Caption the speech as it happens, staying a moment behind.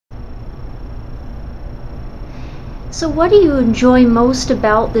So what do you enjoy most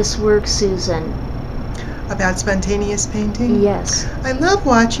about this work, Susan? About spontaneous painting? Yes. I love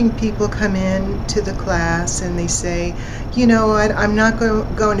watching people come in to the class and they say, you know what, I'm not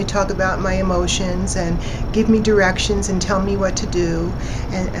going to talk about my emotions and give me directions and tell me what to do.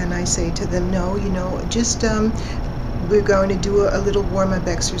 And I say to them, no, just we're going to do a little warm-up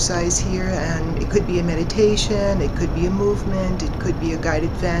exercise here, and it could be a meditation, it could be a movement, it could be a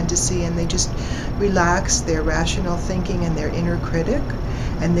guided fantasy, and they just relax their rational thinking and their inner critic,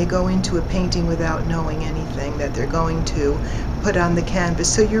 and they go into a painting without knowing anything that they're going to put on the canvas.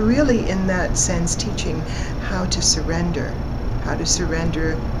 So you're really, in that sense, teaching how to surrender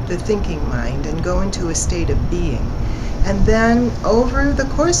the thinking mind and go into a state of being. And then over the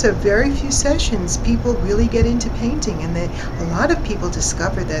course of very few sessions, people really get into painting, and a lot of people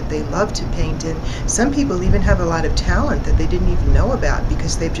discover that they love to paint, and some people even have a lot of talent that they didn't even know about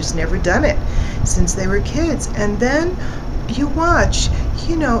because they've just never done it since they were kids. And then you watch,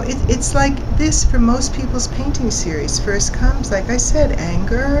 it's like this for most people's painting series. First comes, like I said,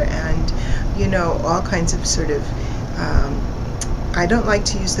 anger and, all kinds of sort of, I don't like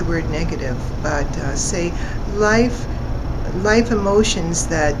to use the word negative, but say life emotions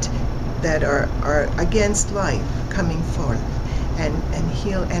that are against life coming forth, and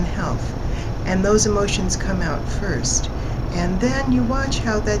heal and health, and those emotions come out first, and then you watch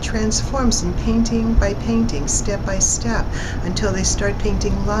how that transforms in painting by painting, step by step, until they start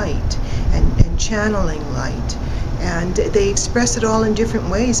painting light and channeling light, and they express it all in different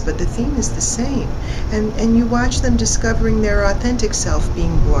ways, but the theme is the same. And you watch them discovering their authentic self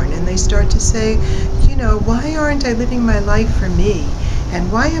being born, and they start to say, why aren't I living my life for me?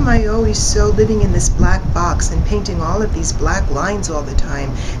 And why am I always so living in this black box and painting all of these black lines all the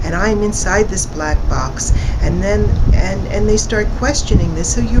time? And I'm inside this black box. And then and they start questioning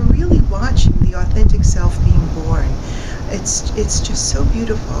this. So you're really watching the authentic self being born. It's just so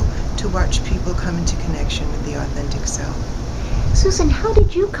beautiful to watch people come into connection with the authentic self. Susan, how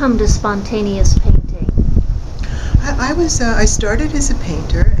did you come to spontaneous painting? I started as a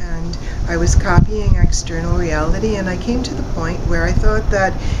painter, and I was copying external reality, and I came to the point where I thought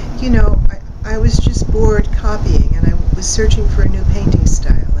that, I was just bored copying, and I was searching for a new painting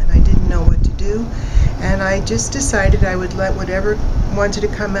style, and I didn't know what to do, and I just decided I would let whatever wanted to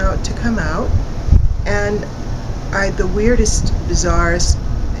come out, and the weirdest, bizarrest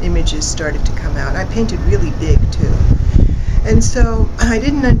images started to come out. I painted really big too. And so I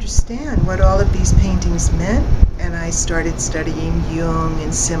didn't understand what all of these paintings meant, and I started studying Jung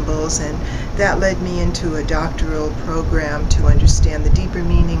and symbols, and that led me into a doctoral program to understand the deeper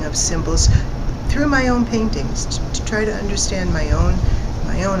meaning of symbols through my own paintings, to try to understand my own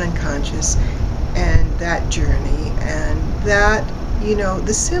unconscious and that journey, and that,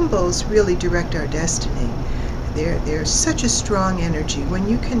 the symbols really direct our destiny. They're such a strong energy. When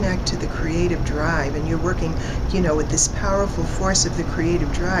you connect to the creative drive and you're working, with this powerful force of the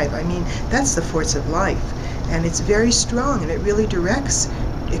creative drive, that's the force of life. And it's very strong, and it really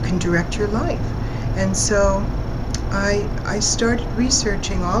it can direct your life. And so I started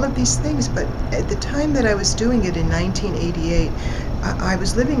researching all of these things, but at the time that I was doing it in 1988, I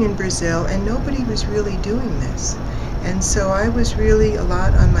was living in Brazil, and nobody was really doing this. And so I was really a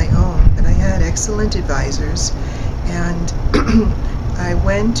lot on my own, but I had excellent advisors, and I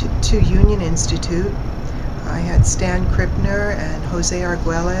went to Union Institute. I had Stan Krippner and Jose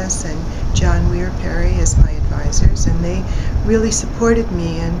Arguelles and John Weir Perry as my advisors, and they really supported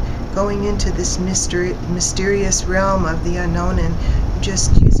me in going into this mysterious realm of the unknown, and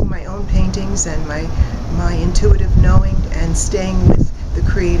just using my own paintings and my intuitive knowing, and staying with the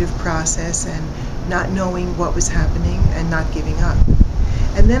creative process and not knowing what was happening and not giving up.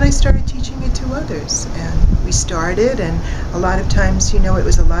 And then I started teaching it to others, and we started, and a lot of times, it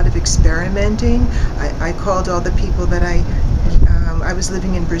was a lot of experimenting. I called all the people that I was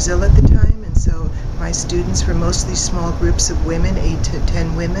living in Brazil at the time, and so my students were mostly small groups of women, 8 to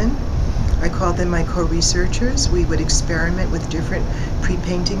 10 women. I called them my co-researchers. We would experiment with different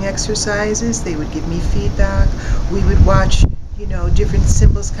pre-painting exercises. They would give me feedback. We would watch different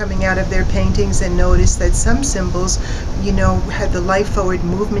symbols coming out of their paintings, and notice that some symbols, had the life forward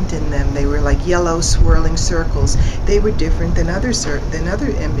movement in them. They were like yellow swirling circles. They were different than other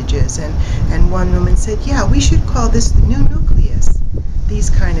images. And one woman said, yeah, we should call this the new nucleus.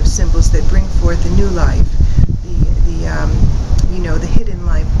 These kind of symbols that bring forth a new life, the hidden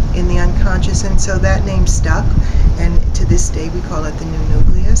life in the unconscious. And so that name stuck, and to this day we call it the new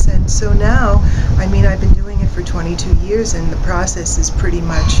nucleus. And so now, I've been doing it for 22 years, and the process is pretty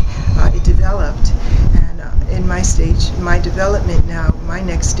much, it developed, and in my stage, my development now, my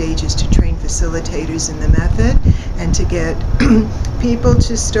next stage is to train facilitators in the method and to get people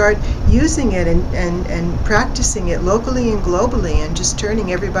to start using it and practicing it locally and globally, and just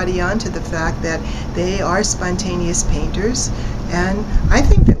turning everybody on to the fact that they are spontaneous painters. And I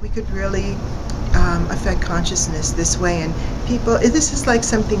think that we could really affect consciousness this way. And people, this is like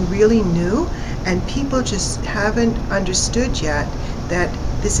something really new, and people just haven't understood yet that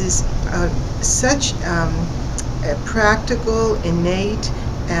this is such a practical, innate,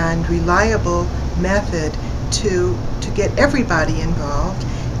 and reliable method to get everybody involved.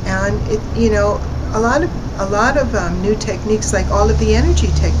 And a lot of new techniques, like all of the energy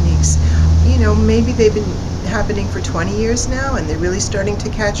techniques, maybe they've been happening for 20 years now, and they're really starting to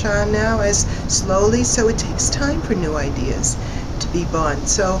catch on now as slowly. So it takes time for new ideas to be born.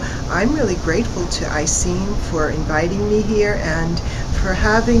 So I'm really grateful to ISSSEEM for inviting me here and for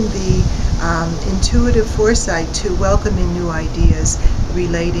having the intuitive foresight to welcome in new ideas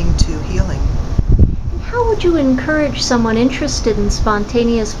relating to healing. How would you encourage someone interested in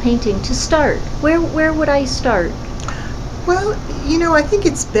spontaneous painting to start? Where would I start? Well, I think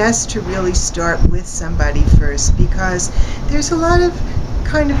it's best to really start with somebody first, because there's a lot of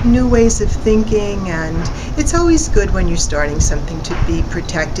kind of new ways of thinking, and it's always good when you're starting something to be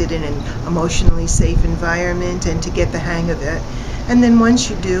protected in an emotionally safe environment and to get the hang of it. And then once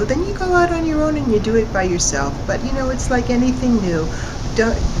you do, then you go out on your own and you do it by yourself. But it's like anything new.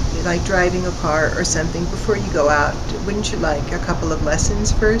 Don't, like driving a car or something, before you go out, wouldn't you like a couple of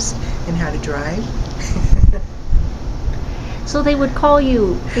lessons first in how to drive? So they would call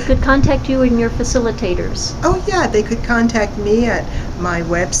you, they could contact you and your facilitators. Oh yeah, they could contact me at my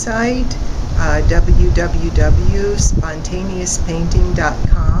website,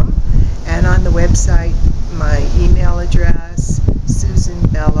 www.spontaneouspainting.com, and on the website my email address,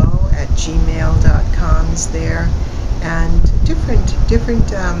 susanbello@gmail.com, is there, and different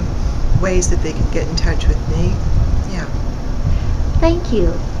ways that they can get in touch with me. Yeah. Thank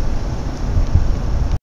you.